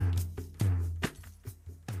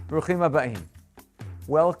Bruchim Habayim.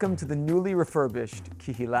 Welcome to the newly refurbished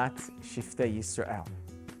Kehillat Shivtei Yisrael.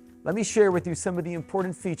 Let me share with you some of the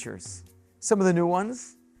important features, some of the new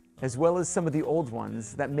ones, as well as some of the old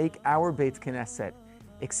ones that make our Beit Knesset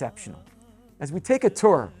exceptional. As we take a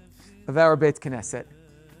tour of our Beit Knesset,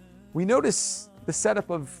 we notice the setup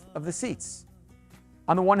of the seats.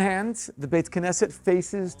 On the one hand, the Beit Knesset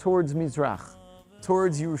faces towards Mizrach,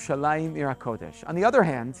 towards Yerushalayim Ir HaKodesh. On the other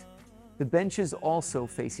hand, the benches also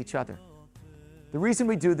face each other. The reason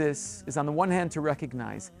we do this is on the one hand to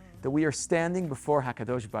recognize that we are standing before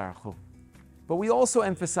HaKadosh Baruch Hu. But we also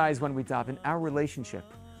emphasize when we daven our relationship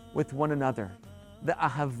with one another, the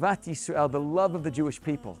Ahavat Yisrael, the love of the Jewish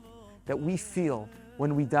people that we feel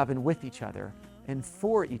when we daven with each other and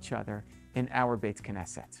for each other in our Beit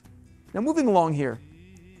Knesset. Now moving along here,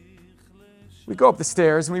 we go up the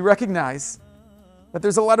stairs and we recognize that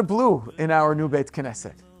there's a lot of blue in our new Beit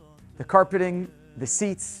Knesset. The carpeting, the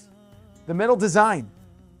seats, the metal design,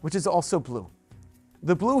 which is also blue.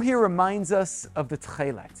 The blue here reminds us of the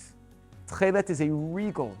Kehillat. Kehillat is a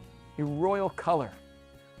regal, a royal color,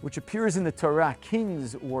 which appears in the Torah.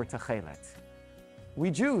 Kings wore Kehillat. We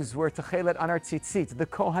Jews wear Kehillat on our tzitzit. The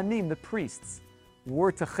Kohanim, the priests,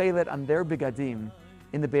 wore Kehillat on their begadim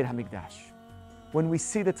in the Beit HaMikdash. When we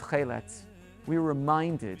see the Kehillat, we are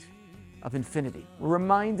reminded of infinity. We're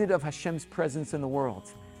reminded of Hashem's presence in the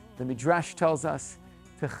world. The Midrash tells us,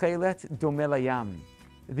 Kehillat domeh layam,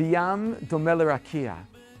 v'yam domeh l'rakia,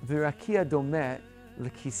 v'rakia domeh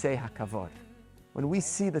l'kisei hakavod. When we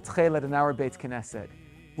see the Kehillat in our Beit Knesset,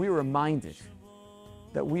 we are reminded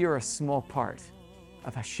that we are a small part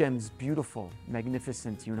of Hashem's beautiful,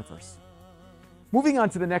 magnificent universe. Moving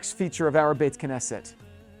on to the next feature of our Beit Knesset,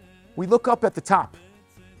 we look up at the top,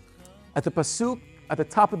 at the pasuk, at the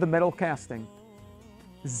top of the metal casting,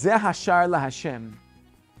 Zeh hashar laHashem,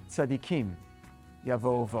 tzadikim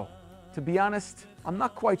yavovo. To be honest, I'm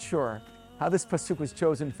not quite sure how this pasuk was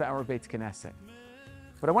chosen for our Beit Knesset.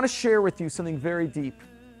 But I want to share with you something very deep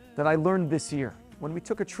that I learned this year when we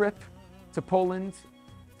took a trip to Poland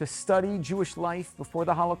to study Jewish life before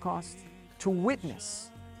the Holocaust, to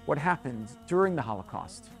witness what happened during the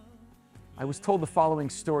Holocaust. I was told the following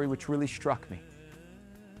story which really struck me.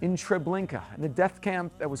 In Treblinka, in the death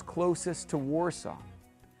camp that was closest to Warsaw,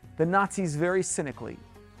 the Nazis very cynically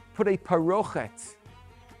put a parochet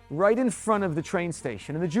right in front of the train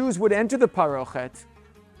station, and the Jews would enter the parochet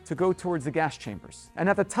to go towards the gas chambers. And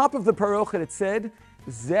at the top of the parochet it said,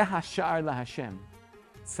 Zeh hashar laHashem,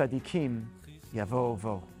 tzadikim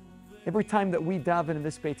yavovo. Every time that we daven in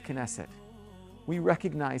this Beit Knesset, we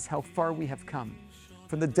recognize how far we have come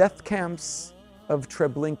from the death camps of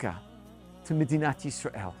Treblinka to Medinat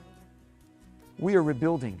Yisrael. We are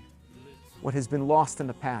rebuilding what has been lost in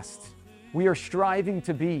the past. We are striving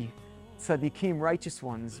to be tzadikim, righteous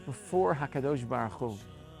ones, before HaKadosh Baruch Hu.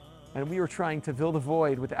 And we are trying to fill the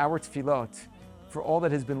void with our tefillot for all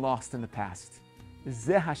that has been lost in the past.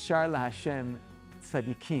 Zeh hashar laHashem,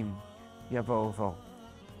 tzadikim yavovo.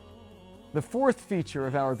 The fourth feature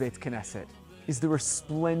of our Beit Knesset is the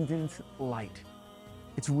resplendent light.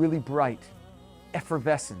 It's really bright,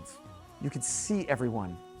 effervescent. You can see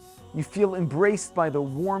everyone. You feel embraced by the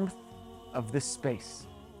warmth of this space.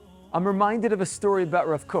 I'm reminded of a story about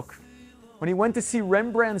Rav Kook. When he went to see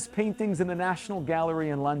Rembrandt's paintings in the National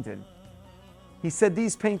Gallery in London, he said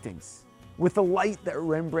these paintings, with the light that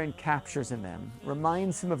Rembrandt captures in them,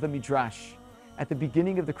 reminds him of the Midrash at the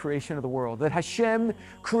beginning of the creation of the world, that Hashem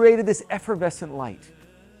created this effervescent light,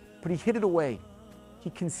 but he hid it away. He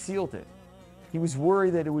concealed it. He was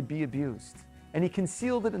worried that it would be abused. And he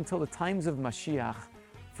concealed it until the times of Mashiach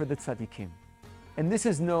for the tzaddikim. And this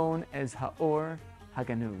is known as Ha'or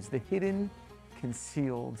Haganuz, the hidden,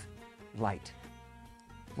 concealed light.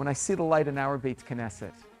 When I see the light in our Beit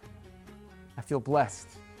Knesset, I feel blessed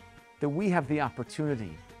that we have the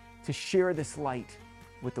opportunity to share this light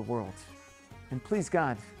with the world. And please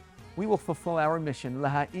God, we will fulfill our mission,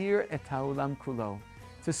 Laha'ir et ha'olam kulo,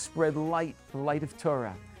 to spread light, the light of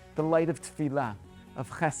Torah, the light of tefillah, of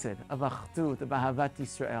chesed, of achdut, of ahavat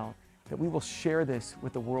Yisrael, that we will share this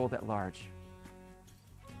with the world at large.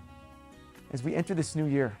 As we enter this new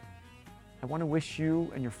year, I want to wish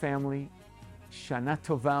you and your family Shana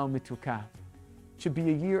Tovah u'mituka. It should be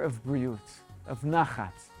a year of briut, of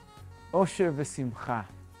nachat, osher v'simcha,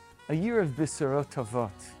 a year of bisorot tovot,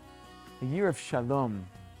 a year of shalom,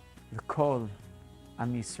 l'kol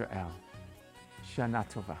am Yisrael. Shana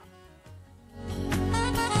Tovah.